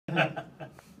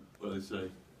So they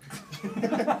say.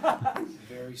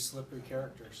 Very slippery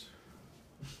characters.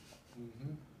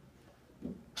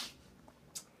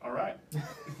 All right.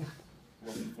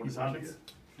 He's on it.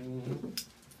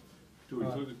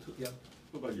 Joey, Yep.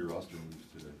 what about your roster moves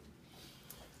today?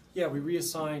 Yeah, we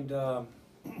reassigned 3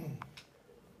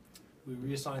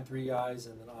 guys,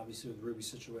 and then obviously with Ruby's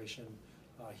situation,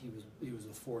 he was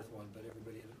the 4th one, but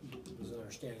everybody was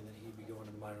understanding that he'd be going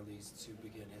to the minor leagues to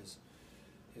begin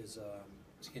his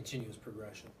continuous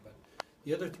progression. But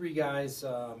the other 3 guys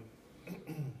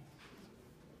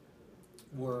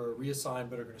were reassigned,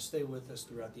 but are going to stay with us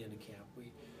throughout the end of camp.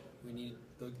 We need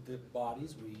the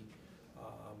bodies. We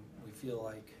feel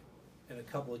like in a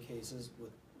couple of cases,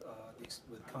 with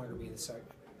Conger being the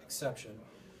exception,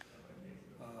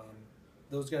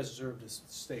 those guys deserve to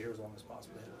stay here as long as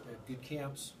possible. They had good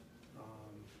camps,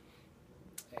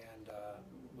 and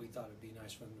we thought it'd be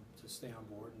nice for them to stay on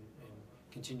board and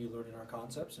continue learning our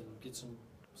concepts and get some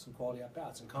quality at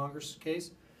bats. In Conger's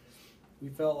case, we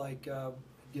felt like it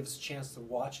gives us a chance to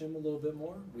watch him a little bit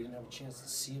more. We didn't have a chance to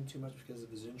see him too much because of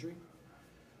his injury.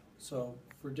 So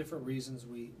for different reasons,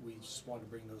 we just wanted to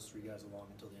bring those 3 guys along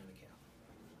until the end of camp.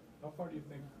 How far do you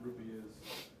think Ruby is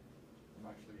from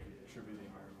actually contributing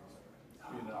or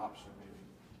being an option, maybe?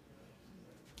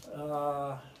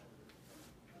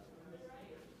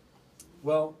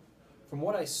 Well, from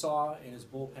what I saw in his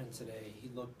bullpen today, he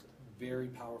looked very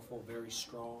powerful, very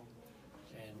strong,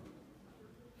 and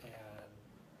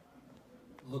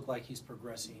looked like he's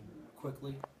progressing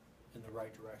quickly in the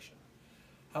right direction.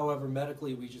 However,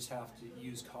 medically, we just have to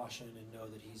use caution and know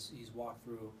that he's walked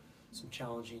through some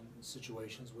challenging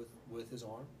situations with his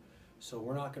arm. So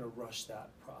we're not going to rush that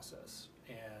process.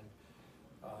 And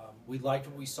we liked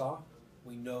what we saw.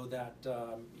 We know that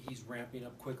he's ramping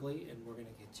up quickly, and we're going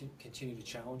to continue to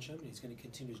challenge him. He's going to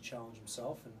continue to challenge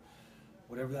himself, and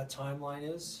whatever that timeline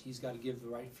is, he's got to give the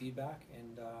right feedback.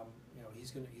 And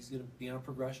he's going to be on a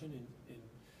progression, and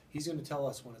he's going to tell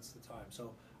us when it's the time.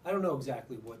 So I don't know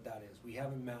exactly what that is. We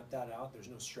haven't mapped that out. There's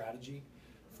no strategy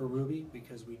for Ruby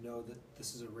because we know that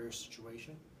this is a rare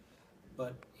situation,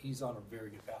 but he's on a very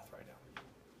good path right now.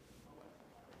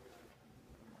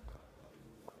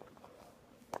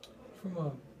 From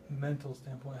a mental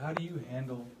standpoint, how do you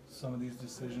handle some of these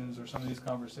decisions or some of these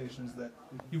conversations that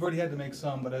you've already had to make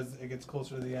some, but as it gets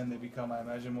closer to the end, they become, I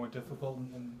imagine, more difficult?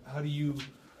 And how do you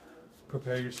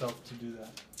prepare yourself to do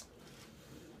that?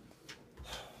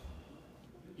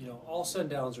 All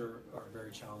sundowns are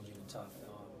very challenging and tough.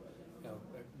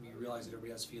 You realize that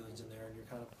everybody has feelings in there, and you're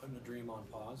kind of putting a dream on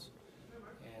pause.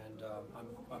 And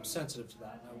I'm sensitive to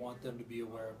that, and I want them to be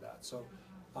aware of that. So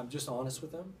I'm just honest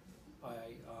with them.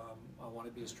 I want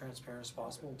to be as transparent as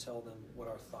possible and tell them what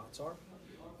our thoughts are.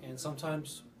 And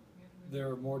sometimes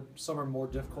some are more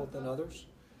difficult than others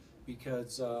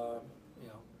because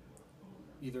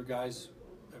either guys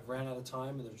have ran out of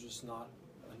time and there's just not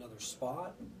another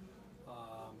spot.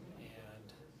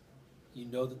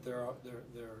 That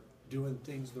they're doing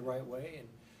things the right way,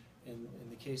 and in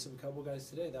the case of a couple guys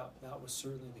today, that was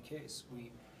certainly the case.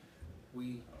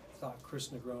 We thought Chris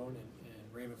Negron and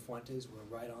Raymond Fuentes were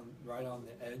right on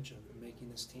the edge of making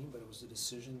this team, but it was a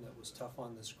decision that was tough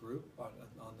on this group,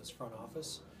 on this front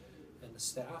office and the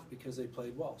staff, because they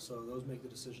played well. So those make the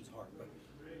decisions hard. But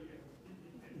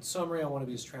in summary, I want to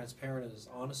be as transparent and as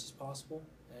honest as possible,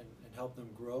 and help them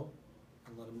grow,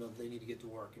 and let them know that they need to get to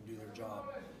work and do their job,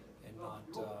 and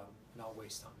not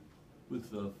waste time. With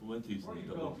Fuentes in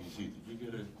the WBC, did you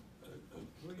get a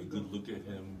good look at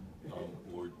him,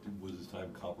 or was his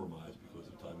time compromised because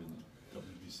of time in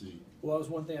WBC? Well, that was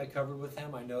one thing I covered with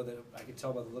him. I know that I could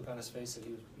tell by the look on his face that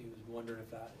he was wondering if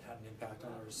that had an impact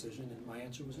on our decision, and my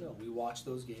answer was no. We watched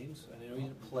those games. I know he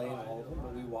didn't play in all of them,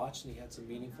 but we watched, and he had some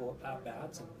meaningful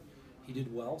at-bats, and he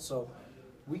did well. So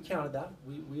we counted that.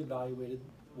 We evaluated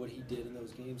what he did in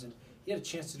those games, and he had a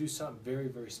chance to do something very,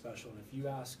 very special. And if you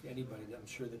ask anybody, I'm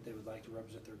sure that they would like to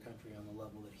represent their country on the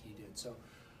level that he did. So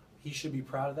he should be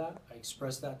proud of that. I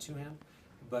expressed that to him.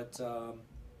 But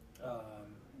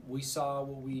we saw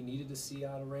what we needed to see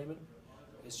out of Raymond.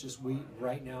 It's just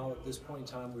right now, at this point in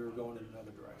time, we were going in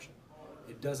another direction.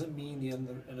 It doesn't mean the end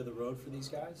of the road for these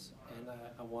guys. And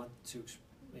I want to,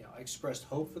 I expressed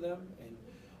hope for them and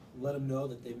let them know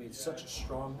that they made such a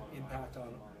strong impact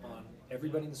on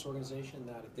everybody in this organization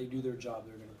that if they do their job,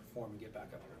 they're going to perform and get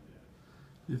back up here.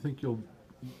 Do you think you'll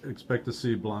expect to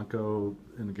see Blanco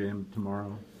in the game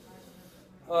tomorrow?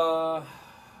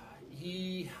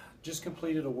 He just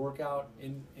completed a workout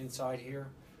inside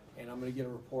here, and I'm going to get a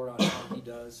report on how he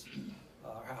does,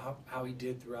 how he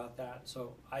did throughout that.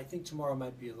 So I think tomorrow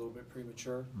might be a little bit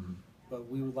premature, but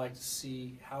we would like to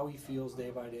see how he feels day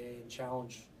by day and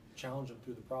challenge challenge them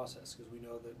through the process, because we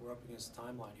know that we're up against a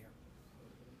timeline here.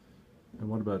 And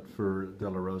what about for De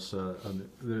La Rosa?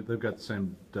 They've got the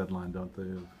same deadline, don't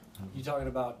they? You talking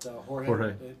about Jorge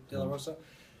Jorge. De La Rosa?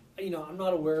 You know, I'm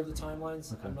not aware of the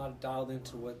timelines. Okay. I'm not dialed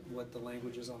into what the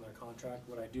language is on their contract.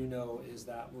 What I do know is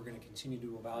that we're going to continue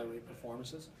to evaluate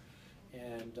performances,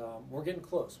 and we're getting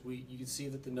close. You can see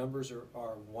that the numbers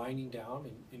are winding down,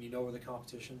 and you know where the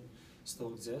competition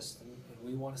still exists, and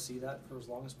we want to see that for as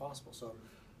long as possible. So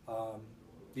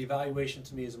the evaluation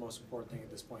to me is the most important thing at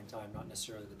this point in time, not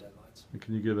necessarily the deadlines. And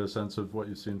can you give a sense of what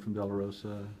you've seen from De La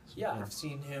Rosa? So Yeah, far? I've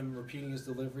seen him repeating his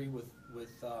delivery with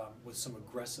some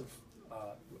aggressive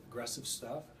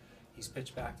stuff. He's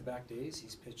pitched back-to-back days.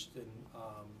 He's pitched in,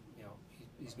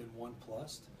 he's been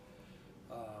 1+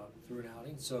 through an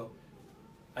outing. So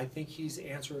I think he's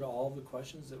answered all of the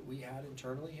questions that we had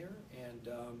internally here, and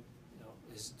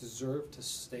is deserved to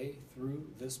stay through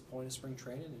this point of spring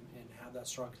training and have that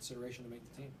strong consideration to make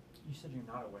the team. You said you're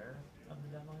not aware of the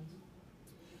deadlines?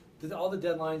 All the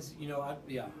deadlines,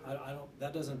 I don't.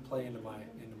 That doesn't play into my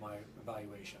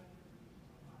evaluation.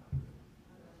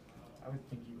 I would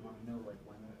think you want to know like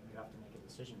when you have to make a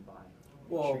decision by. Make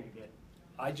Well, sure you get.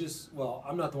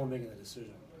 I'm not the one making the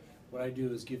decision. What I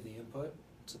do is give the input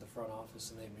to the front office,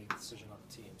 and they make the decision on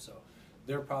the team. So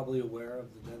they're probably aware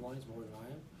of the deadlines more than I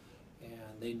am,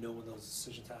 and they know when those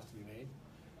decisions have to be made.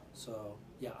 So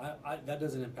yeah, that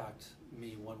doesn't impact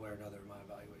me one way or another in my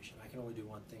evaluation. I can only do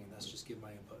one thing, and that's just give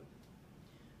my input.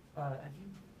 Have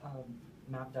you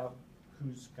mapped out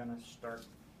who's gonna start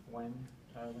when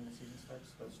the season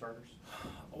starts? Those starters.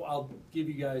 Well, I'll give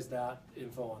you guys that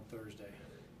info on Thursday.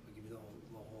 I'll give you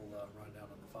the whole rundown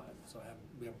on the 5. So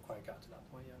we haven't quite got to that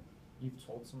point yet. You've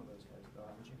told some of those guys though,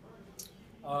 haven't you?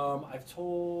 I've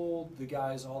told the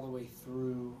guys all the way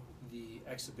through the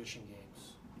exhibition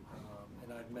games,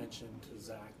 and I've mentioned to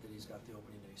Zach that he's got the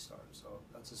opening day start. So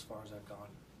that's as far as I've gone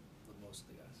with most of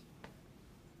the guys.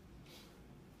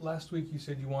 Last week you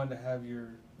said you wanted to have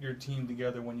your team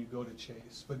together when you go to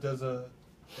Chase, but does an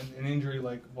injury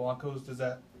like Blanco's, does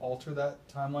that alter that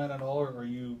timeline at all, or are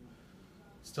you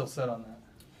still set on that?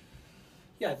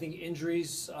 Yeah, I think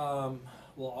injuries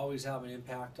will always have an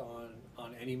impact on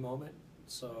any moment.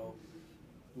 So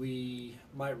we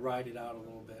might ride it out a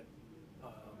little bit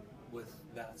with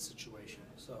that situation.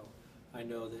 So I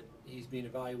know that he's being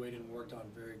evaluated and worked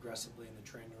on very aggressively in the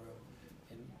training room,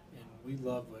 and we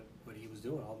love what he was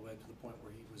doing all the way up to the point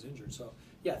where he was injured. So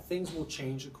yeah, things will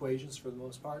change equations for the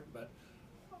most part, but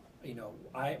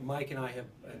Mike and I have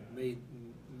made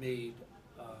the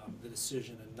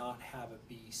decision and not have it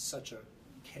be such a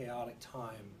chaotic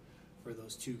time for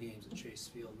those 2 games at Chase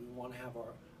Field. We want to have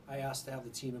I asked to have the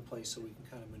team in place so we can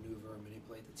kind of maneuver and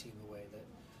manipulate the team the way that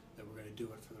we're going to do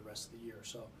it for the rest of the year.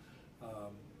 So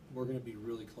we're going to be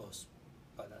really close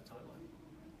by that timeline.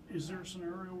 Is there a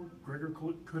scenario where Gregor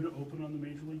could open on the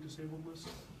Major League Disabled list?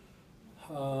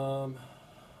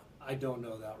 I don't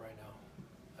know that right now.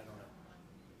 I don't know.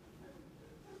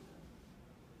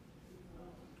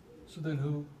 So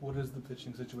then what is the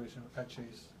pitching situation at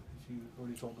Chase, if you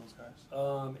already told those guys?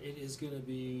 It is going to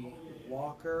be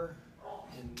Walker,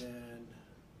 and then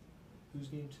who's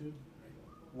game 2?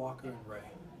 Walker and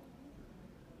Ray.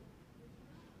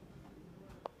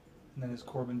 And then is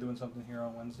Corbin doing something here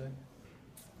on Wednesday?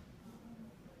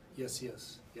 Yes, he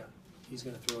is. Yeah, he's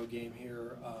going to throw a game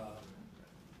here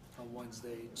on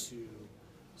Wednesday to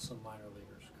some minor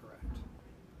leaguers. Correct.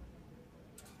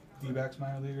 D-backs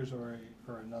minor leaguers or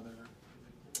another?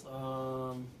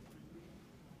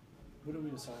 What did we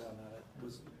decide on that? It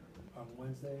was on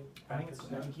Wednesday. I think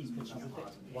he's pitching at The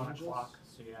 1 Angels? o'clock.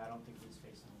 So yeah, I don't think he's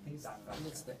facing. I think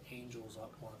it's the Angels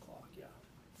up 1 o'clock. Yeah.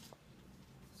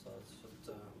 So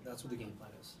that's what the game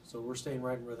plan is. So we're staying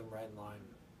right in rhythm, right in line.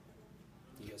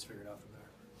 You guys figure it out from there.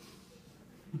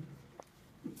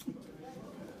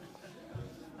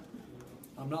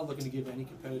 I'm not looking to give any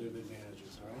competitive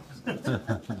advantages, all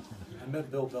right? I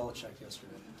met Bill Belichick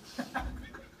yesterday.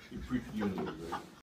 You preach unity, right?